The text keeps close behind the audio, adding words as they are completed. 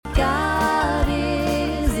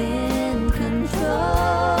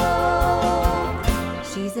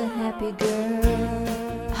happy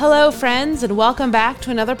girl. Hello, friends, and welcome back to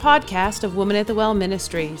another podcast of Woman at the Well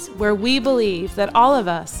Ministries, where we believe that all of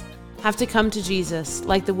us have to come to Jesus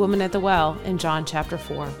like the woman at the well in John chapter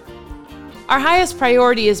 4. Our highest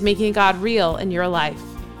priority is making God real in your life.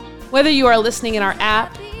 Whether you are listening in our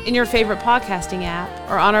app, in your favorite podcasting app,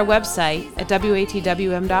 or on our website at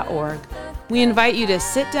watwm.org, we invite you to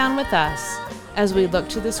sit down with us as we look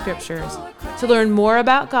to the scriptures to learn more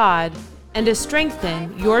about God and to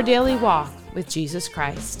strengthen your daily walk with Jesus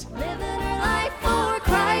Christ. Living her life for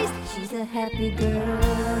Christ. She's a happy girl.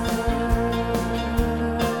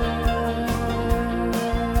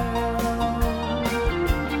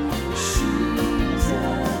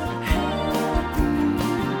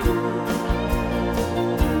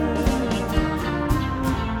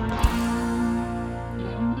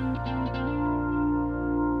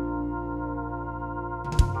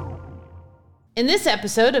 In this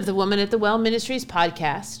episode of the Woman at the Well Ministries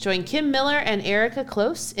podcast, join Kim Miller and Erica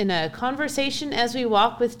Close in a conversation as we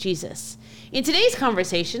walk with Jesus. In today's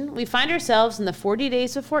conversation, we find ourselves in the 40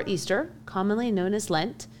 days before Easter, commonly known as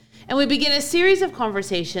Lent, and we begin a series of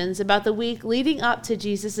conversations about the week leading up to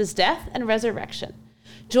Jesus' death and resurrection.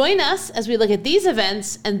 Join us as we look at these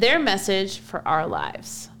events and their message for our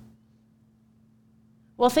lives.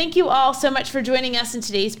 Well, thank you all so much for joining us in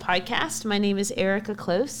today's podcast. My name is Erica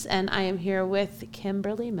Close, and I am here with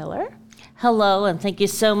Kimberly Miller. Hello, and thank you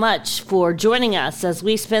so much for joining us as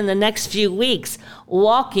we spend the next few weeks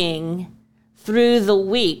walking through the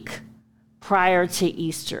week prior to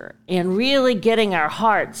Easter and really getting our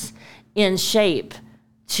hearts in shape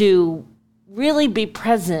to really be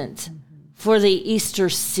present for the Easter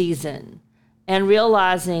season and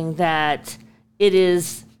realizing that it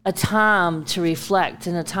is a time to reflect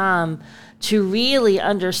and a time to really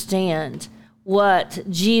understand what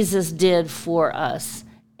Jesus did for us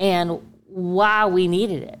and why we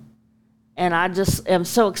needed it. And I just am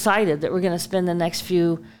so excited that we're going to spend the next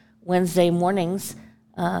few Wednesday mornings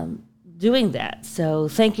doing that. So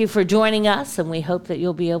thank you for joining us, and we hope that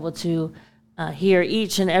you'll be able to hear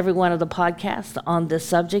each and every one of the podcasts on this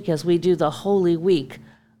subject as we do the Holy Week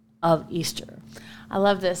of Easter. I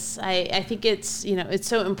love this. I think it's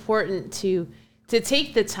so important to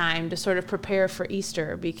take the time to sort of prepare for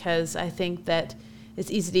Easter, because I think that it's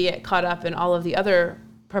easy to get caught up in all of the other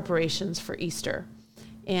preparations for Easter.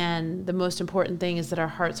 And the most important thing is that our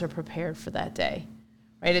hearts are prepared for that day,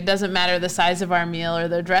 right? It doesn't matter the size of our meal or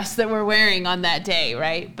the dress that we're wearing on that day,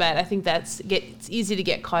 right? But I think it's easy to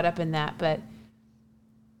get caught up in that, but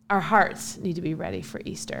our hearts need to be ready for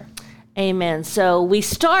Easter. Amen. So we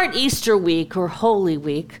start Easter week or Holy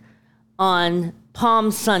Week on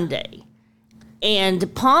Palm Sunday.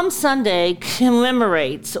 And Palm Sunday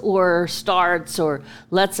commemorates or starts or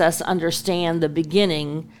lets us understand the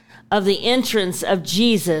beginning of the entrance of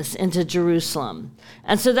Jesus into Jerusalem.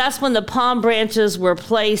 And so that's when the palm branches were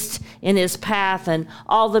placed in his path and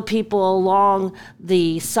all the people along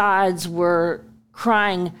the sides were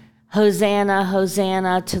crying, "Hosanna,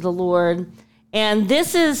 Hosanna to the Lord." And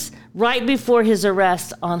this is right before his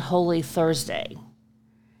arrest on Holy Thursday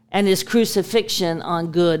and his crucifixion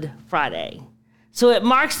on Good Friday. So it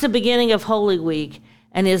marks the beginning of Holy Week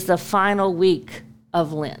and is the final week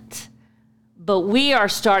of Lent. But we are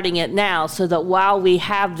starting it now so that while we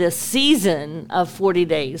have this season of 40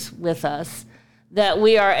 days with us, that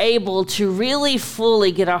we are able to really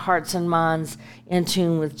fully get our hearts and minds in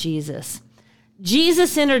tune with Jesus.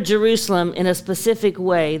 Jesus entered Jerusalem in a specific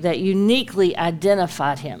way that uniquely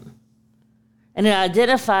identified him. And it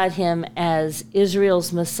identified him as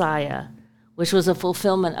Israel's Messiah, which was a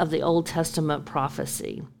fulfillment of the Old Testament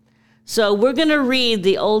prophecy. So we're going to read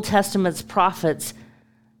the Old Testament's prophets'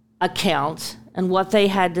 account and what they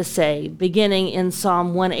had to say, beginning in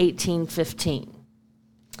Psalm 118:15.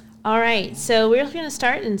 All right, so we're going to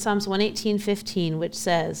start in Psalms 118:15, which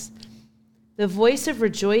says, "The voice of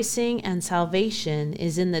rejoicing and salvation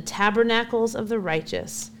is in the tabernacles of the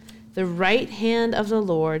righteous. The right hand of the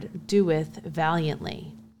Lord doeth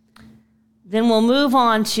valiantly." Then we'll move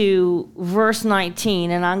on to verse 19,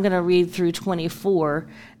 and I'm going to read through 24,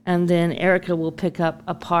 and then Erica will pick up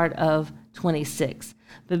a part of 26.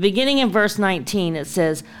 But beginning in verse 19, it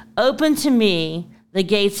says, "Open to me the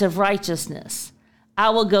gates of righteousness. I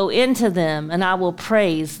will go into them, and I will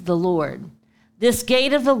praise the Lord. This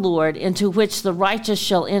gate of the Lord into which the righteous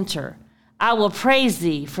shall enter. I will praise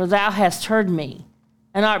thee, for thou hast heard me,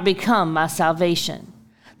 and art become my salvation.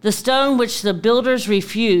 The stone which the builders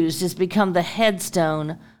refused is become the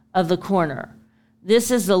headstone of the corner. This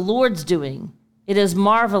is the Lord's doing. It is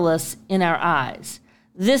marvelous in our eyes.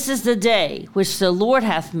 This is the day which the Lord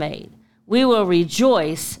hath made. We will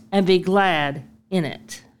rejoice and be glad in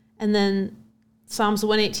it." And then Psalms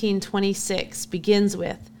 118:26 begins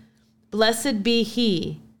with, "Blessed be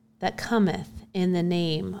he that cometh in the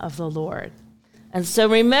name of the Lord." And so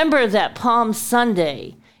remember that Palm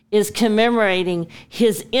Sunday is commemorating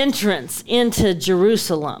his entrance into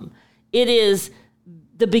Jerusalem. It is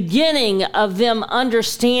the beginning of them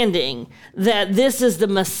understanding that this is the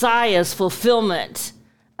Messiah's fulfillment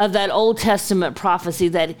of that Old Testament prophecy,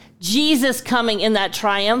 that Jesus coming in that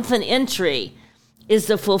triumphant entry is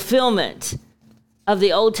the fulfillment of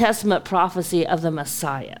the Old Testament prophecy of the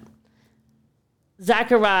Messiah.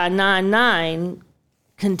 Zechariah 9:9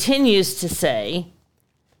 continues to say,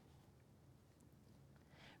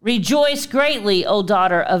 "Rejoice greatly, O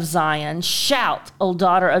daughter of Zion. Shout, O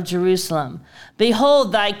daughter of Jerusalem.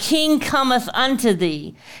 Behold, thy king cometh unto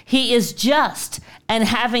thee. He is just and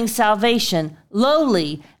having salvation,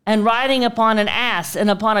 lowly and riding upon an ass and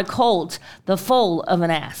upon a colt, the foal of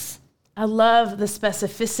an ass." I love the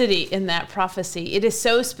specificity in that prophecy. It is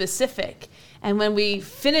so specific. And when we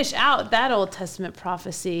finish out that Old Testament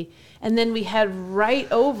prophecy, and then we head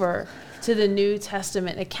right over to the New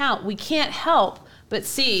Testament account, we can't help but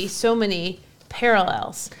see so many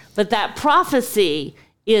parallels. But that prophecy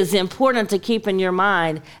is important to keep in your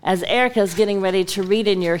mind as Erica's getting ready to read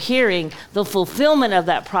in your hearing the fulfillment of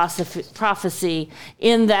that prophecy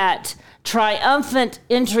in that triumphant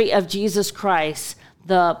entry of Jesus Christ,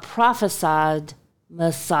 the prophesied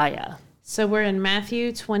Messiah. So we're in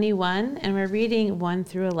Matthew 21, and we're reading 1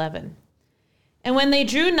 through 11. "And when they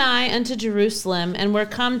drew nigh unto Jerusalem, and were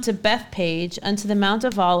come to Bethpage unto the Mount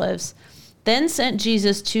of Olives, then sent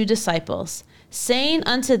Jesus 2 disciples, saying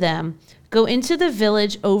unto them, Go into the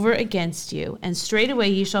village over against you, and straightway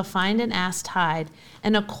ye shall find an ass tied,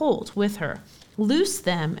 and a colt with her. Loose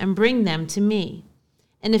them, and bring them to me.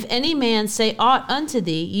 And if any man say aught unto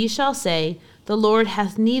thee, ye shall say, The Lord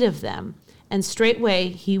hath need of them, and straightway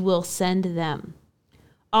he will send them.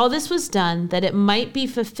 All this was done, that it might be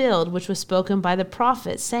fulfilled which was spoken by the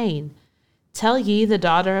prophet, saying, Tell ye the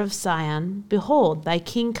daughter of Zion, Behold, thy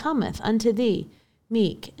king cometh unto thee,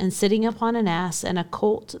 meek, and sitting upon an ass, and a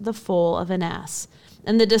colt the foal of an ass.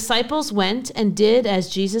 And the disciples went and did as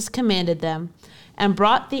Jesus commanded them, and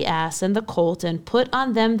brought the ass and the colt, and put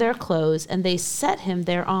on them their clothes, and they set him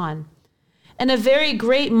thereon. And a very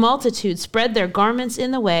great multitude spread their garments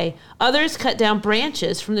in the way. Others cut down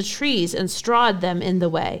branches from the trees and strawed them in the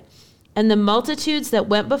way. And the multitudes that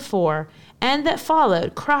went before and that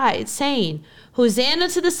followed cried, saying, Hosanna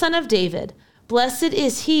to the Son of David. Blessed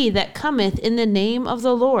is he that cometh in the name of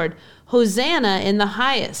the Lord. Hosanna in the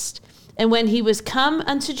highest. And when he was come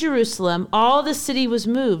unto Jerusalem, all the city was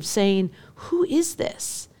moved, saying, Who is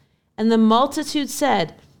this? And the multitude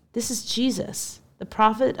said, This is Jesus, the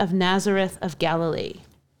prophet of Nazareth of Galilee.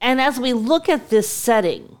 And as we look at this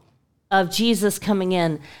setting of Jesus coming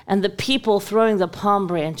in and the people throwing the palm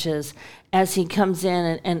branches as he comes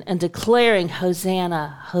in and declaring,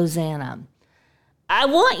 Hosanna, Hosanna, I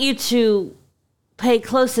want you to pay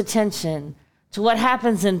close attention to what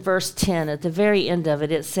happens in verse 10. At the very end of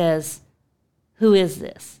it, it says, Who is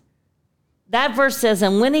this? That verse says,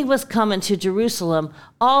 And when he was come into Jerusalem,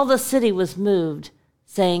 all the city was moved,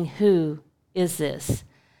 saying, Who is this?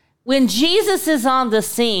 When Jesus is on the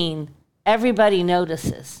scene, everybody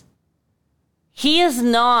notices. He is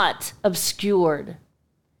not obscured.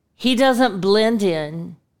 He doesn't blend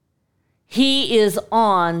in. He is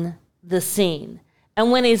on the scene.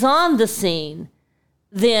 And when he's on the scene,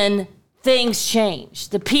 then things change.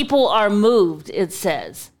 The people are moved, it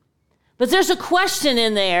says. But there's a question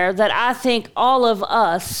in there that I think all of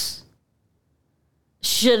us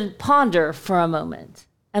should ponder for a moment.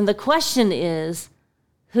 And the question is,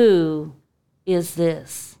 who is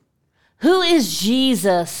this? Who is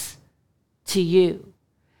Jesus to you?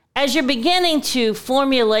 As you're beginning to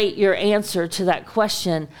formulate your answer to that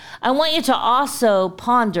question, I want you to also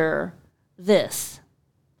ponder this.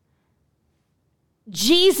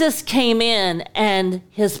 Jesus came in and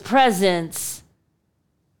his presence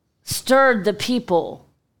stirred the people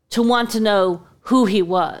to want to know who he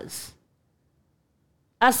was.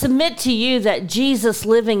 I submit to you that Jesus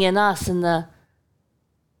living in us in the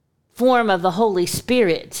form of the Holy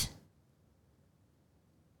Spirit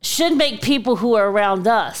should make people who are around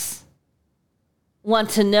us want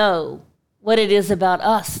to know what it is about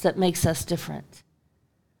us that makes us different,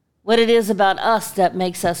 what it is about us that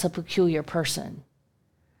makes us a peculiar person.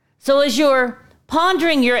 So as you're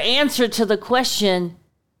pondering your answer to the question,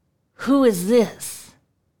 who is this?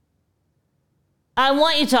 I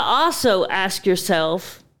want you to also ask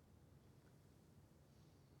yourself,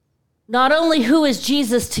 not only who is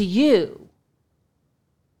Jesus to you,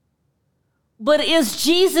 But is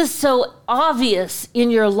Jesus so obvious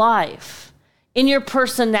in your life, in your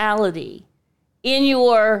personality, in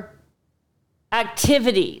your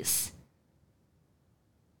activities,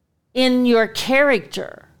 in your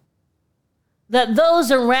character, that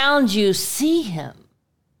those around you see him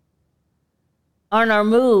and are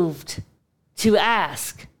moved to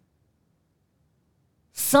ask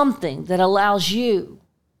something that allows you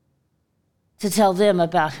to tell them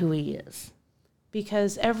about who he is?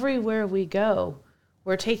 Because everywhere we go,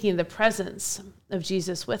 we're taking the presence of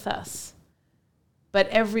Jesus with us. But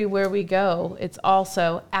everywhere we go, it's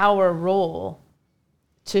also our role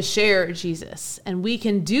to share Jesus. And we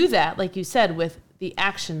can do that, like you said, with the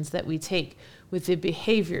actions that we take, with the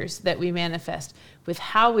behaviors that we manifest, with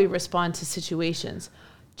how we respond to situations.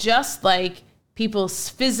 Just like people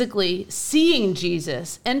physically seeing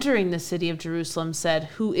Jesus entering the city of Jerusalem said,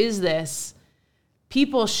 "Who is this?"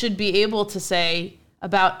 People should be able to say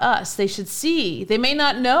about us, they should see, they may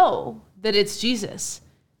not know that it's Jesus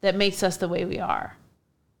that makes us the way we are.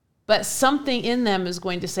 But something in them is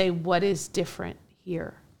going to say, what is different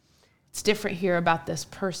here? It's different here about this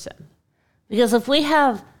person. Because if we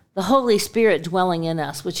have the Holy Spirit dwelling in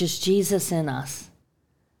us, which is Jesus in us,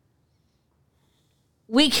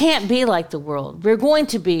 we can't be like the world. We're going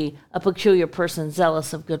to be a peculiar person,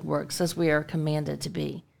 zealous of good works, as we are commanded to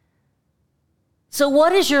be. So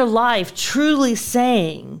what is your life truly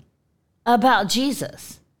saying about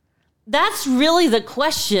Jesus? That's really the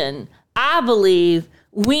question I believe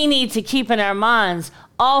we need to keep in our minds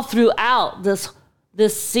all throughout this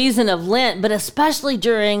season of Lent, but especially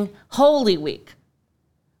during Holy Week.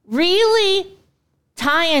 Really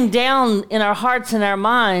tying down in our hearts and our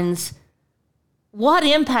minds what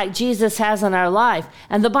impact Jesus has on our life.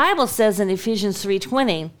 And the Bible says in Ephesians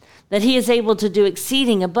 3:20 that he is able to do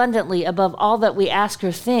exceeding abundantly above all that we ask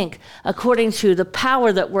or think, according to the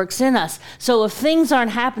power that works in us. So if things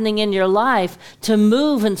aren't happening in your life to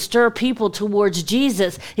move and stir people towards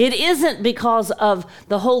Jesus, it isn't because of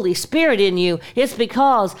the Holy Spirit in you. It's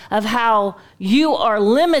because of how you are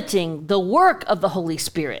limiting the work of the Holy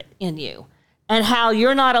Spirit in you, and how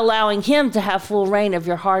you're not allowing him to have full reign of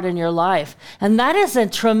your heart and your life. And that is a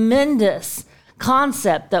tremendous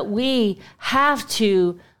concept that we have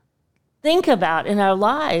to think about in our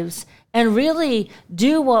lives and really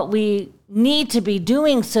do what we need to be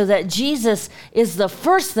doing so that Jesus is the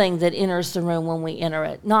first thing that enters the room when we enter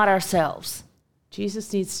it, not ourselves.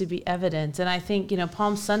 Jesus needs to be evident. And I think,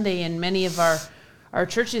 Palm Sunday in many of our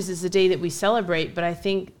churches is the day that we celebrate, but I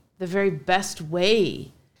think the very best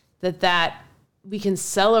way that we can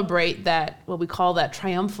celebrate that, what we call that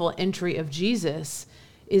triumphal entry of Jesus,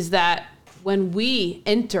 is that when we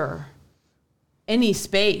enter any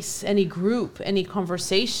space, any group, any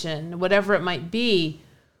conversation, whatever it might be,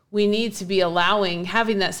 we need to be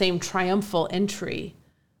having that same triumphal entry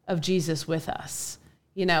of Jesus with us.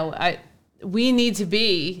 We need to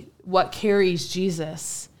be what carries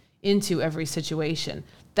Jesus into every situation.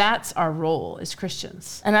 That's our role as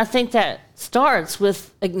Christians. And I think that starts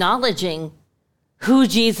with acknowledging who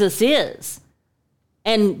Jesus is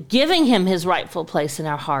and giving him his rightful place in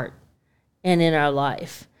our heart and in our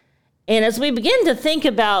life. And as we begin to think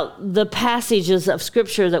about the passages of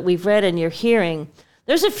Scripture that we've read and you're hearing,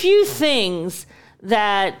 there's a few things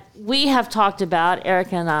that we have talked about,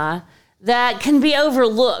 Erica and I, that can be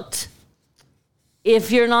overlooked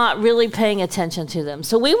if you're not really paying attention to them.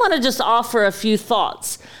 So we want to just offer a few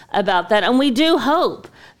thoughts about that. And we do hope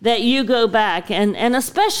that you go back and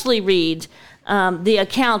especially read the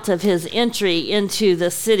account of his entry into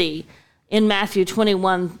the city in Matthew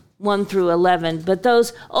 21, 1 through 11. But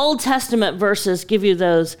those Old Testament verses give you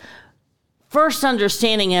those first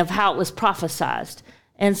understanding of how it was prophesied.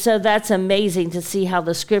 And so that's amazing to see how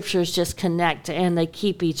the scriptures just connect and they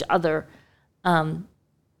keep each other in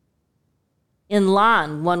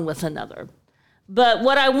line one with another. But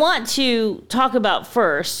what I want to talk about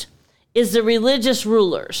first is the religious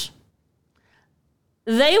rulers.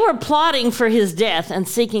 They were plotting for his death and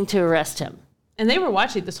seeking to arrest him. And they were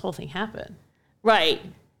watching this whole thing happen. Right.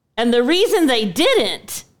 And the reason they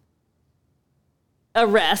didn't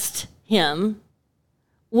arrest him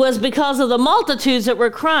was because of the multitudes that were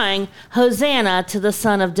crying, "Hosanna to the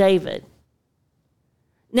Son of David."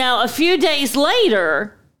 Now, a few days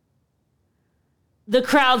later, the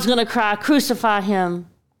crowd's going to cry, "Crucify him,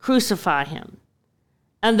 crucify him."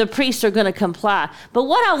 And the priests are going to comply. But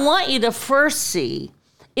what I want you to first see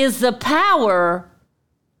is the power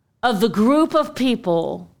of the group of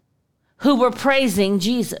people who were praising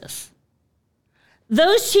Jesus.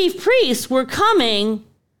 Those chief priests were coming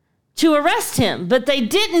to arrest him, but they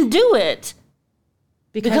didn't do it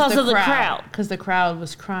Because of the crowd. Because the crowd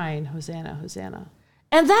was crying, Hosanna, Hosanna.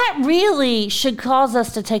 And that really should cause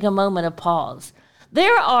us to take a moment of pause.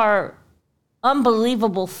 There are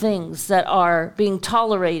unbelievable things that are being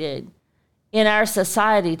tolerated in our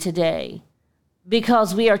society today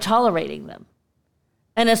because we are tolerating them.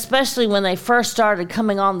 And especially when they first started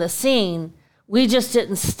coming on the scene, we just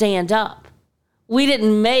didn't stand up. We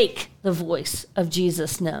didn't make the voice of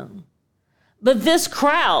Jesus known. But this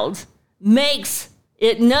crowd makes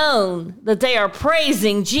it known that they are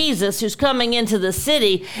praising Jesus who's coming into the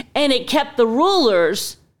city, and it kept the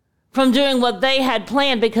rulers from doing what they had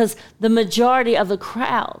planned because the majority of the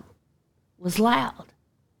crowd was loud.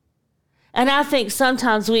 And I think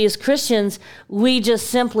sometimes we as Christians, we just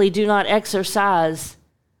simply do not exercise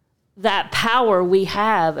that power we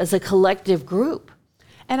have as a collective group.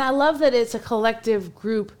 And I love that it's a collective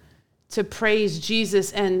group to praise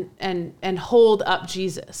Jesus and hold up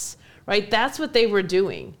Jesus, right? That's what they were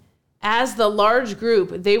doing. As the large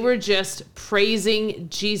group, they were just praising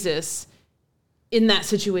Jesus in that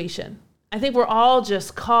situation. I think we're all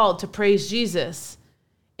just called to praise Jesus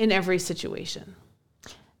in every situation.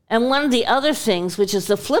 And one of the other things, which is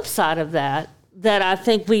the flip side of that I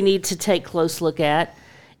think we need to take a close look at,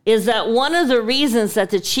 is that one of the reasons that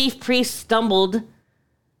the chief priests stumbled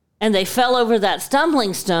and they fell over that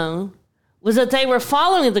stumbling stone was that they were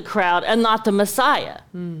following the crowd and not the Messiah.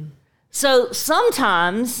 So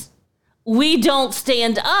sometimes we don't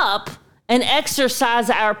stand up and exercise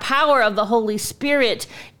our power of the Holy Spirit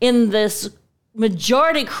in this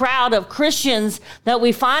majority crowd of Christians that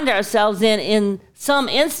we find ourselves in some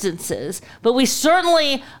instances, but we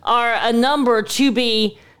certainly are a number to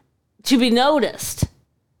be noticed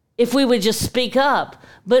if we would just speak up.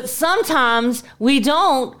 But sometimes we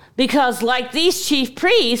don't, because like these chief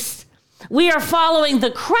priests, we are following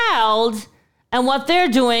the crowd and what they're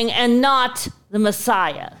doing and not the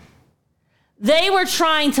Messiah. They were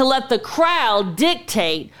trying to let the crowd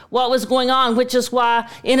dictate what was going on, which is why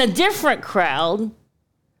in a different crowd,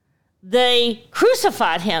 they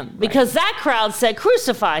crucified him because that crowd said,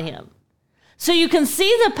 crucify him. So you can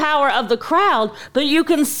see the power of the crowd, but you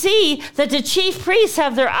can see that the chief priests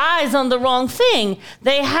have their eyes on the wrong thing.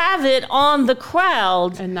 They have it on the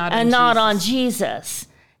crowd and not on Jesus.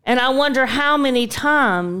 And I wonder how many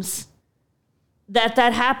times that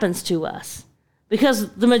happens to us.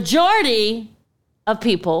 Because the majority of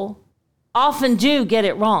people often do get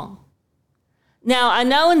it wrong. Now, I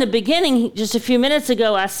know in the beginning, just a few minutes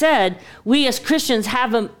ago, I said we as Christians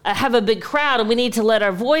have a big crowd and we need to let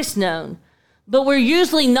our voice known. But we're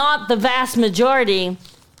usually not the vast majority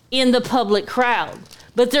in the public crowd.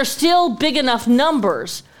 But there's still big enough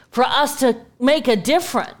numbers for us to make a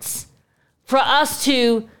difference, for us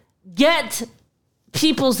to get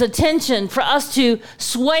people's attention, for us to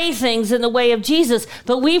sway things in the way of Jesus.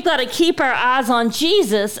 But we've got to keep our eyes on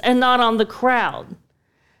Jesus and not on the crowd.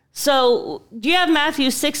 So do you have Matthew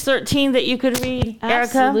 6:13 that you could read,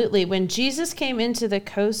 Erica? Absolutely. When Jesus came into the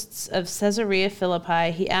coasts of Caesarea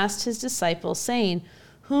Philippi, he asked his disciples, saying,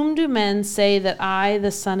 "Whom do men say that I,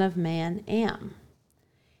 the Son of Man, am?"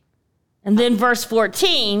 And then verse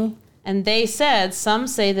 14, and they said, "Some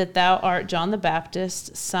say that thou art John the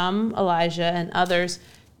Baptist, some Elijah, and others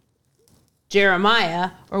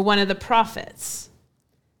Jeremiah, or one of the prophets."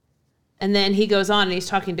 And then he goes on and he's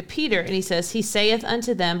talking to Peter and he says, "He saith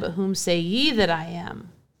unto them, but whom say ye that I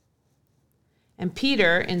am?" And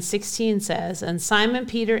Peter in 16 says, "And Simon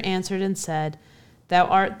Peter answered and said, Thou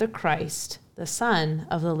art the Christ, the Son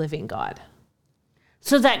of the living God."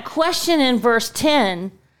 So that question in verse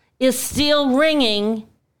 10 is still ringing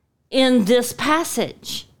in this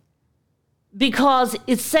passage because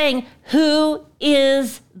it's saying, who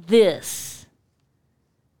is this?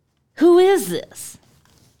 Who is this?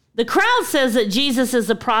 The crowd says that Jesus is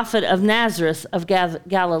the prophet of Nazareth of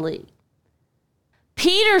Galilee.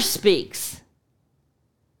 Peter speaks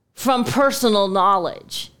from personal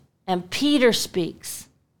knowledge, and Peter speaks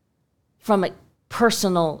from a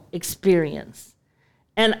personal experience.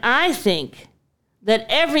 And I think that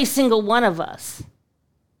every single one of us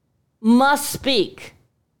must speak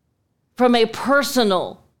from a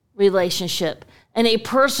personal relationship and a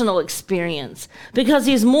personal experience, because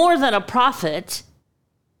he's more than a prophet.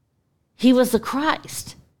 He was the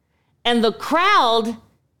Christ. And the crowd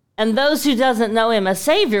and those who doesn't know him as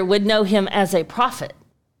Savior would know him as a prophet.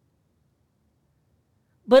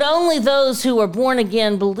 But only those who are born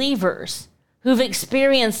again believers who've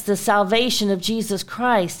experienced the salvation of Jesus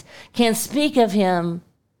Christ can speak of him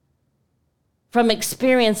from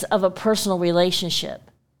experience of a personal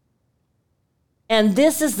relationship. And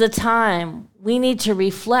this is the time we need to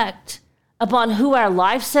reflect upon who our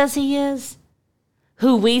life says he is,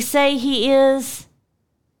 who we say he is?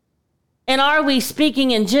 And are we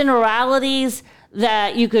speaking in generalities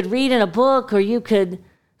that you could read in a book or you could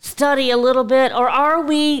study a little bit? Or are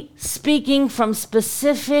we speaking from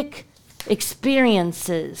specific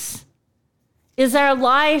experiences? Is our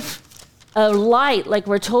life a light, like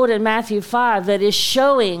we're told in Matthew 5, that is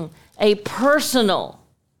showing a personal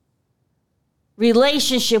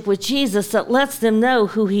relationship with Jesus that lets them know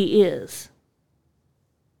who he is?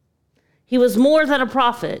 He was more than a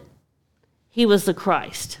prophet. He was the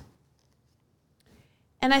Christ.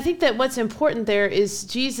 And I think that what's important there is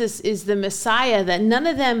Jesus is the Messiah that none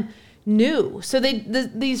of them knew. So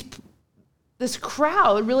this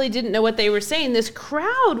crowd really didn't know what they were saying. This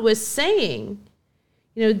crowd was saying,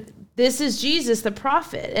 this is Jesus, the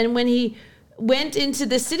prophet. And when he went into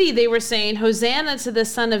the city, they were saying, Hosanna to the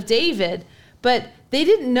Son of David. But they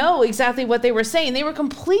didn't know exactly what they were saying. They were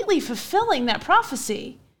completely fulfilling that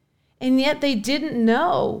prophecy. And yet they didn't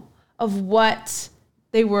know of what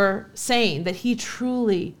they were saying, that he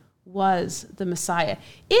truly was the Messiah.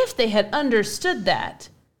 If they had understood that,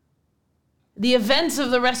 the events of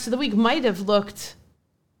the rest of the week might have looked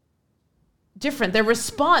different. Their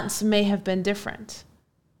response may have been different.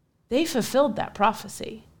 They fulfilled that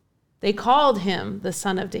prophecy. They called him the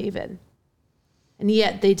Son of David. And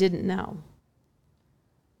yet they didn't know.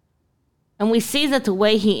 And we see that the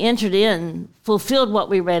way he entered in fulfilled what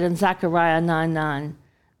we read in Zechariah 9:9,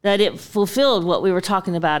 that it fulfilled what we were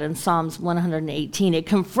talking about in Psalms 118. It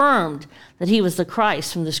confirmed that he was the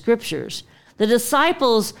Christ from the scriptures. The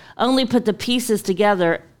disciples only put the pieces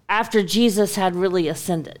together after Jesus had really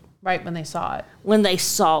ascended. Right, when they saw it. When they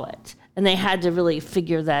saw it. And they had to really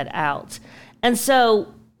figure that out. And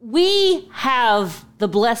so we have the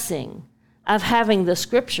blessing of having the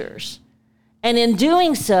scriptures. And in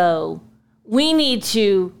doing so, we need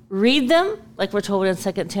to read them, like we're told in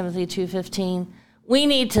 2 Timothy 2:15. We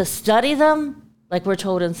need to study them, like we're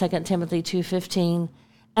told in 2 Timothy 2:15.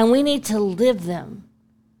 And we need to live them.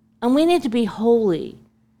 And we need to be holy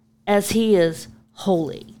as he is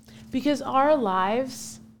holy. Because our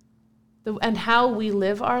lives and how we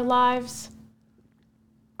live our lives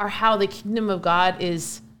are how the kingdom of God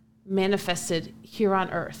is manifested here on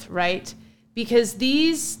earth, right? Because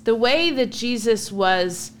the way that Jesus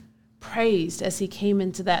was praised as he came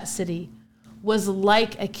into that city was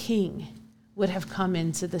like a king would have come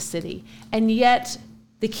into the city. And yet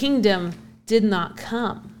the kingdom did not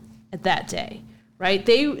come at that day, right?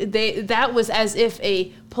 That was as if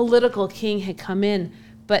a political king had come in,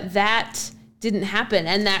 but that didn't happen.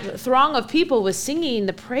 And that throng of people was singing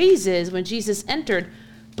the praises when Jesus entered,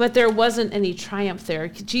 but there wasn't any triumph there.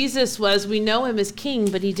 Jesus we know him as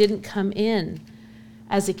king, but he didn't come in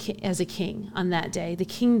as a king on that day. The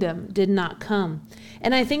kingdom did not come.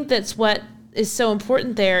 And I think that's what is so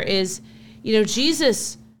important there is,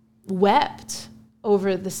 Jesus wept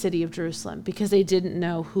over the city of Jerusalem because they didn't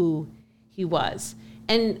know who he was.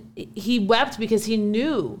 And he wept because he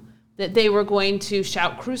knew that they were going to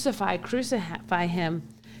shout, crucify, crucify him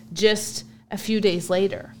just a few days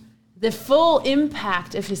later. The full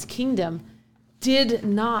impact of his kingdom did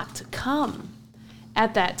not come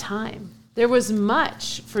at that time. There was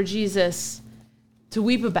much for Jesus to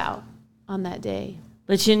weep about on that day.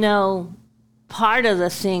 But part of the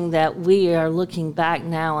thing that we are looking back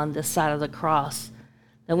now on this side of the cross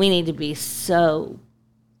that we need to be so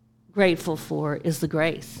grateful for is the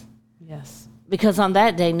grace. Yes. Because on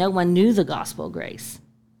that day, no one knew the gospel of grace.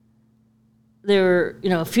 There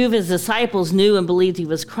were, a few of his disciples knew and believed he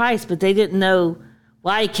was Christ, but they didn't know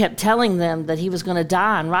why he kept telling them that he was going to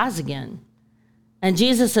die and rise again. And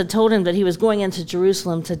Jesus had told him that he was going into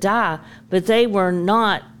Jerusalem to die, but they were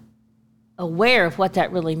not aware of what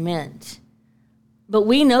that really meant. But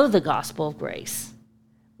we know the gospel of grace.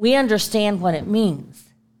 We understand what it means.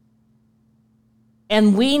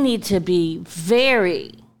 And we need to be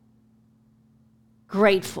very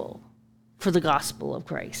grateful for the gospel of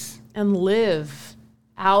grace. And live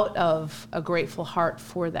out of a grateful heart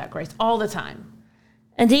for that grace all the time.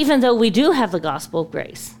 And even though we do have the gospel of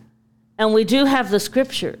grace, and we do have the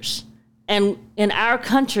scriptures, and in our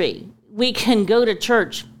country, we can go to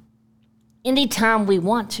church anytime we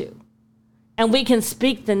want to, and we can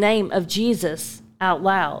speak the name of Jesus out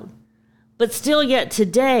loud. But still yet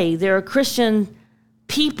today, there are Christian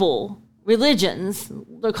people, religions,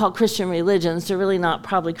 they're called Christian religions, they're really not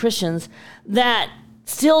probably Christians, that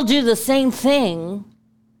still do the same thing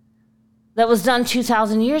that was done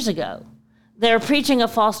 2,000 years ago. They're preaching a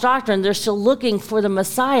false doctrine. They're still looking for the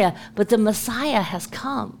Messiah, but the Messiah has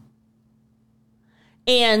come.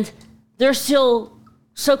 And there's still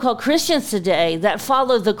so-called Christians today that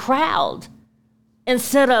follow the crowd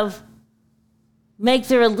instead of make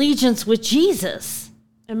their allegiance with Jesus.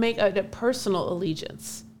 And make a personal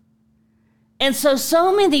allegiance. And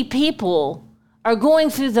so many people are going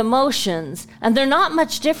through the motions, and they're not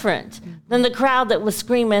much different than the crowd that was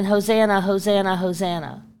screaming, Hosanna, Hosanna,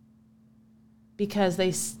 Hosanna. Because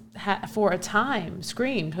they, for a time,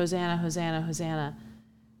 screamed, Hosanna, Hosanna, Hosanna.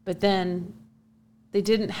 But then they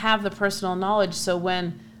didn't have the personal knowledge, so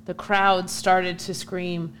when the crowd started to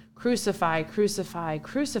scream, crucify, crucify,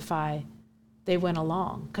 crucify, they went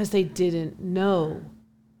along because they didn't know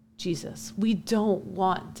Jesus. We don't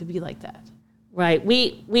want to be like that. Right.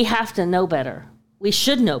 We have to know better. We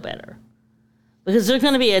should know better. Because there's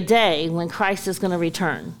going to be a day when Christ is going to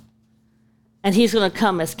return. And he's going to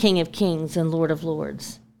come as King of Kings and Lord of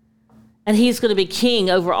Lords. And he's going to be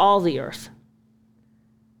king over all the earth.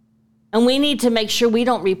 And we need to make sure we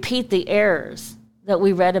don't repeat the errors that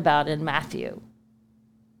we read about in Matthew.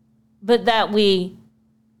 But that we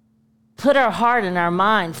put our heart and our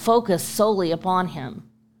mind focused solely upon him.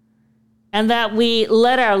 And that we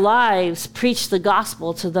let our lives preach the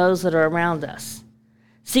gospel to those that are around us.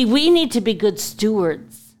 See, we need to be good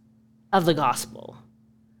stewards of the gospel.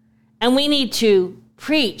 And we need to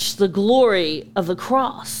preach the glory of the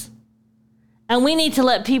cross. And we need to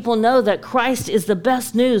let people know that Christ is the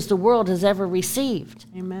best news the world has ever received.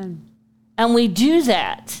 Amen. And we do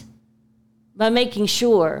that by making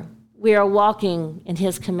sure we are walking in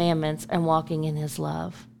his commandments and walking in his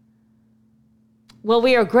love. Well,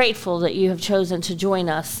 we are grateful that you have chosen to join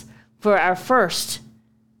us for our first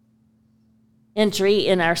entry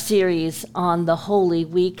in our series on the Holy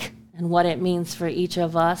Week and what it means for each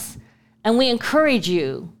of us. And we encourage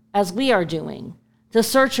you, as we are doing, to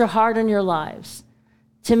search your heart and your lives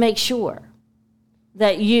to make sure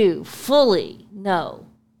that you fully know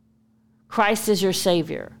Christ is your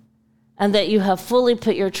Savior and that you have fully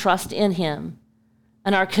put your trust in him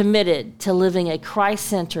and are committed to living a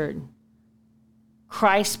Christ-centered,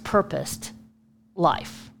 Christ-purposed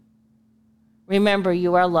life. Remember,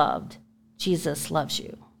 you are loved. Jesus loves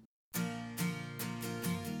you.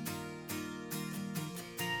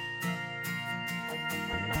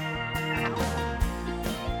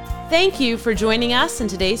 Thank you for joining us in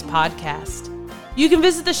today's podcast. You can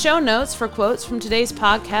visit the show notes for quotes from today's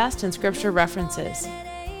podcast and scripture references.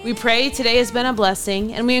 We pray today has been a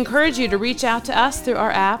blessing, and we encourage you to reach out to us through our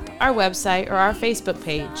app, our website, or our Facebook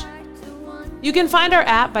page. You can find our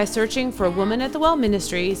app by searching for Woman at the Well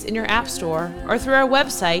Ministries in your app store or through our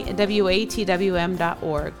website at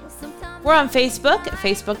watwm.org. We're on Facebook at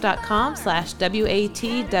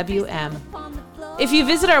facebook.com/watwm. If you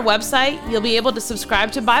visit our website, you'll be able to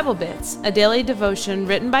subscribe to Bible Bits, a daily devotion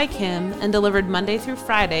written by Kim and delivered Monday through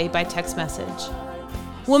Friday by text message.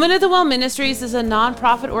 Woman at the Well Ministries is a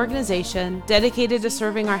nonprofit organization dedicated to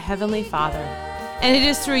serving our Heavenly Father, and it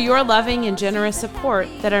is through your loving and generous support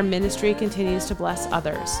that our ministry continues to bless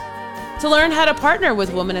others. To learn how to partner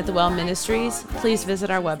with Woman at the Well Ministries, please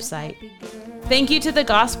visit our website. Thank you to the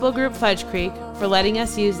gospel group Fudge Creek for letting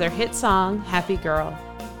us use their hit song, Happy Girl.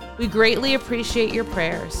 We greatly appreciate your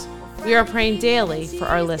prayers. We are praying daily for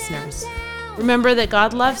our listeners. Remember that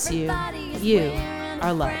God loves you. You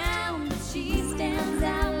are loved. She stands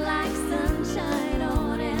out like sunshine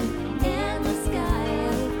on an endless sky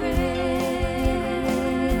of gray.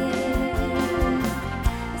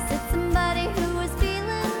 I said somebody who was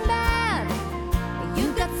feeling bad,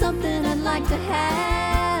 you got something I'd like to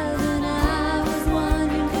have, and I was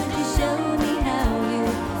wondering, could you show me how you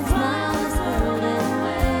smile this world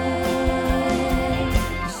away?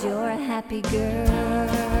 'Cause you're a happy girl.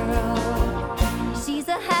 She's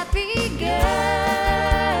a happy girl.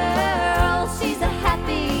 She's a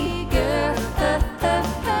happy girl.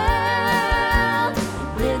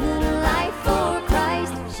 Living a life for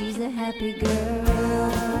Christ. She's a happy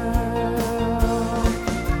girl.